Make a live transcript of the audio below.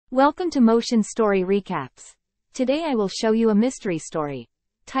Welcome to Motion Story Recaps. Today I will show you a mystery story,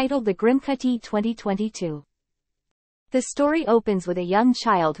 titled The Grimcutty 2022. The story opens with a young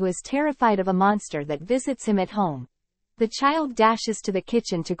child who is terrified of a monster that visits him at home. The child dashes to the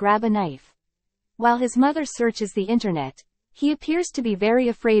kitchen to grab a knife. While his mother searches the internet, he appears to be very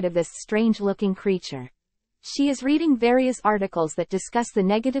afraid of this strange-looking creature. She is reading various articles that discuss the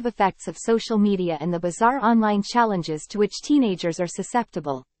negative effects of social media and the bizarre online challenges to which teenagers are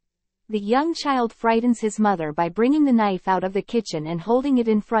susceptible. The young child frightens his mother by bringing the knife out of the kitchen and holding it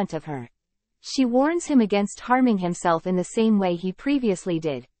in front of her. She warns him against harming himself in the same way he previously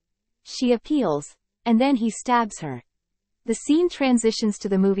did. She appeals, and then he stabs her. The scene transitions to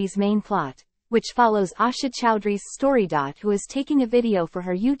the movie's main plot, which follows Asha Chowdhury's story. Who is taking a video for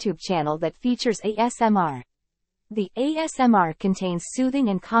her YouTube channel that features ASMR. The ASMR contains soothing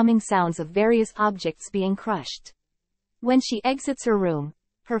and calming sounds of various objects being crushed. When she exits her room,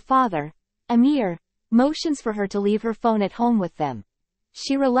 her father, Amir, motions for her to leave her phone at home with them.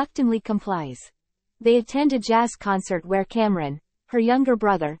 She reluctantly complies. They attend a jazz concert where Cameron, her younger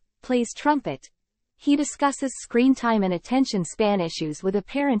brother, plays trumpet. He discusses screen time and attention span issues with a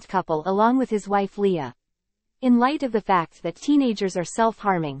parent couple along with his wife Leah. In light of the fact that teenagers are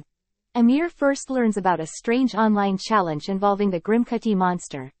self-harming, Amir first learns about a strange online challenge involving the Grimcutty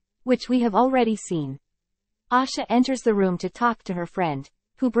monster, which we have already seen. Asha enters the room to talk to her friend,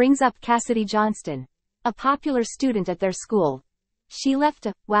 who brings up Cassidy Johnston, a popular student at their school. She left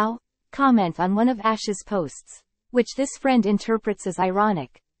a "wow" comment on one of Asha's posts, which this friend interprets as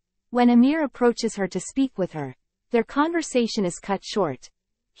ironic. When Amir approaches her to speak with her, their conversation is cut short.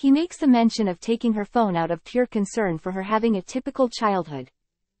 He makes the mention of taking her phone out of pure concern for her having a typical childhood.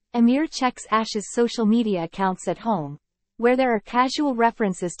 Amir checks Asha's social media accounts at home, where there are casual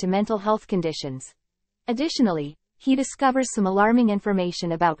references to mental health conditions. Additionally, he discovers some alarming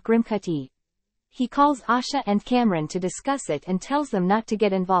information about Grimcutty. He calls Asha and Cameron to discuss it and tells them not to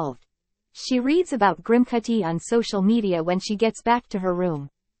get involved. She reads about Grimcutty on social media when she gets back to her room,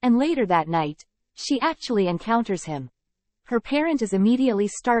 and later that night, she actually encounters him. Her parent is immediately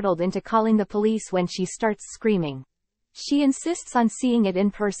startled into calling the police when she starts screaming. She insists on seeing it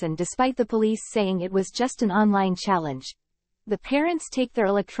in person despite the police saying it was just an online challenge. The parents take their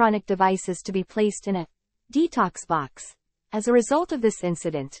electronic devices to be placed in a detox box. As a result of this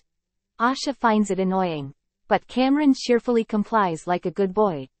incident, Asha finds it annoying, but Cameron cheerfully complies like a good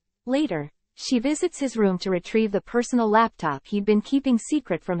boy. Later, she visits his room to retrieve the personal laptop he'd been keeping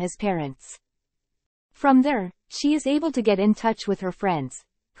secret from his parents. From there, she is able to get in touch with her friends,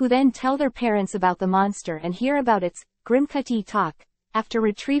 who then tell their parents about the monster and hear about its Grimcutty talk. After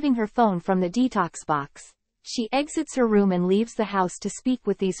retrieving her phone from the detox box, she exits her room and leaves the house to speak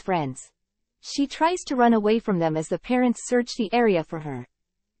with these friends. She tries to run away from them as the parents search the area for her.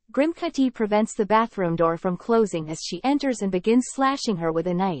 Grimcutty prevents the bathroom door from closing as she enters and begins slashing her with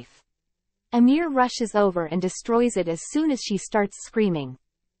a knife. Amir rushes over and destroys it as soon as she starts screaming.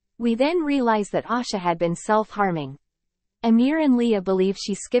 We then realize that Asha had been self-harming. Amir and Leah believe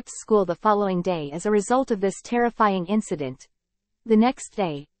she skipped school the following day as a result of this terrifying incident. The next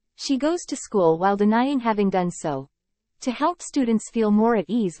day, she goes to school while denying having done so. To help students feel more at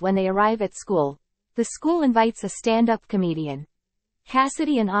ease when they arrive at school, the school invites a stand-up comedian.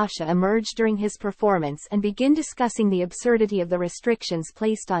 Cassidy and Asha emerge during his performance and begin discussing the absurdity of the restrictions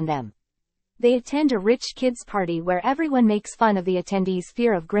placed on them. They attend a rich kids' party where everyone makes fun of the attendees'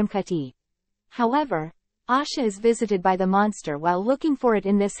 fear of Grimcutty. However, Asha is visited by the monster while looking for it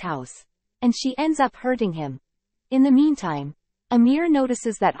in this house, and she ends up hurting him. In the meantime, Amir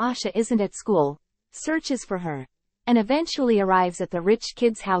notices that Asha isn't at school, searches for her, and eventually arrives at the rich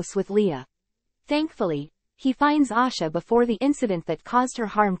kid's house with Leah. Thankfully, he finds Asha before the incident that caused her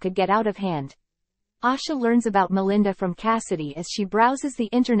harm could get out of hand. Asha learns about Melinda from Cassidy as she browses the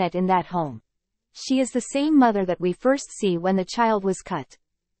internet in that home. She is the same mother that we first see when the child was cut.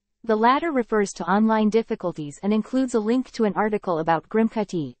 The latter refers to online difficulties and includes a link to an article about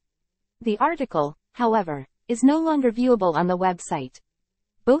Grimcutty. The article, however, is no longer viewable on the website.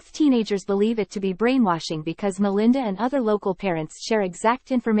 Both teenagers believe it to be brainwashing because Melinda and other local parents share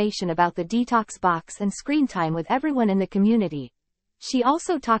exact information about the detox box and screen time with everyone in the community. She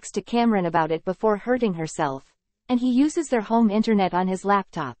also talks to Cameron about it before hurting herself, and he uses their home internet on his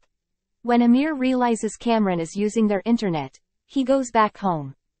laptop. When Amir realizes Cameron is using their internet, he goes back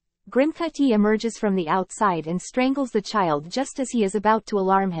home. Grimcutty emerges from the outside and strangles the child just as he is about to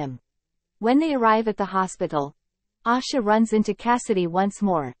alarm him. When they arrive at the hospital, Asha runs into Cassidy once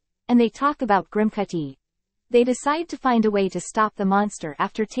more, and they talk about Grimcutty. They decide to find a way to stop the monster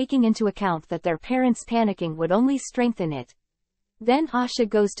after taking into account that their parents' panicking would only strengthen it. Then Asha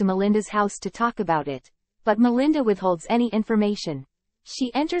goes to Melinda's house to talk about it, but Melinda withholds any information.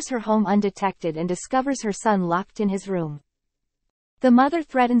 She enters her home undetected and discovers her son locked in his room. The mother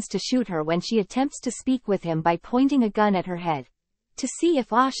threatens to shoot her when she attempts to speak with him by pointing a gun at her head. To see if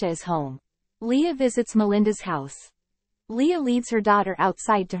Asha is home, Leah visits Melinda's house. Leah leads her daughter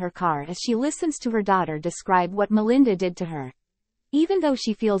outside to her car as she listens to her daughter describe what Melinda did to her. Even though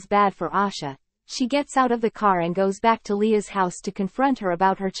she feels bad for Asha, she gets out of the car and goes back to Leah's house to confront her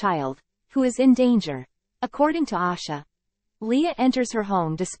about her child, who is in danger. According to Asha, Leah enters her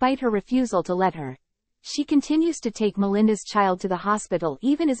home despite her refusal to let her. She continues to take Melinda's child to the hospital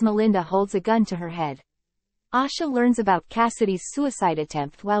even as Melinda holds a gun to her head. Asha learns about Cassidy's suicide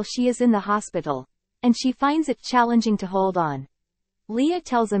attempt while she is in the hospital, and she finds it challenging to hold on. Leah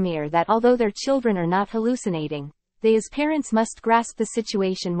tells Amir that although their children are not hallucinating, they as parents must grasp the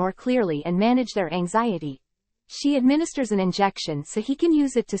situation more clearly and manage their anxiety. She administers an injection so he can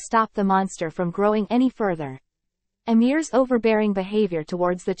use it to stop the monster from growing any further. Amir's overbearing behavior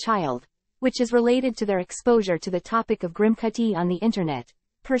towards the child, which is related to their exposure to the topic of Grimcutty on the internet,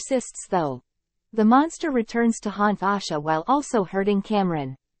 persists though. The monster returns to haunt Asha while also hurting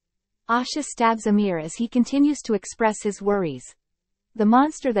Cameron. Asha stabs Amir as he continues to express his worries. The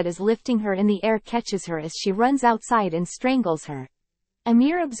monster that is lifting her in the air catches her as she runs outside and strangles her.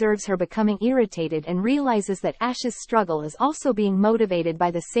 Amir observes her becoming irritated and realizes that Asha's struggle is also being motivated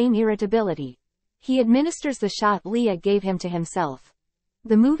by the same irritability. He administers the shot Leah gave him to himself.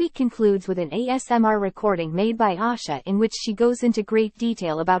 The movie concludes with an ASMR recording made by Asha in which she goes into great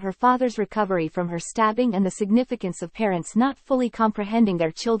detail about her father's recovery from her stabbing and the significance of parents not fully comprehending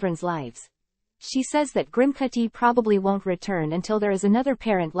their children's lives. She says that Grimcutty probably won't return until there is another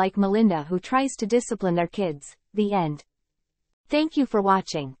parent like Melinda who tries to discipline their kids. The end. Thank you for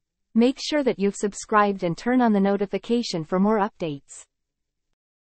watching. Make sure that you've subscribed and turn on the notification for more updates.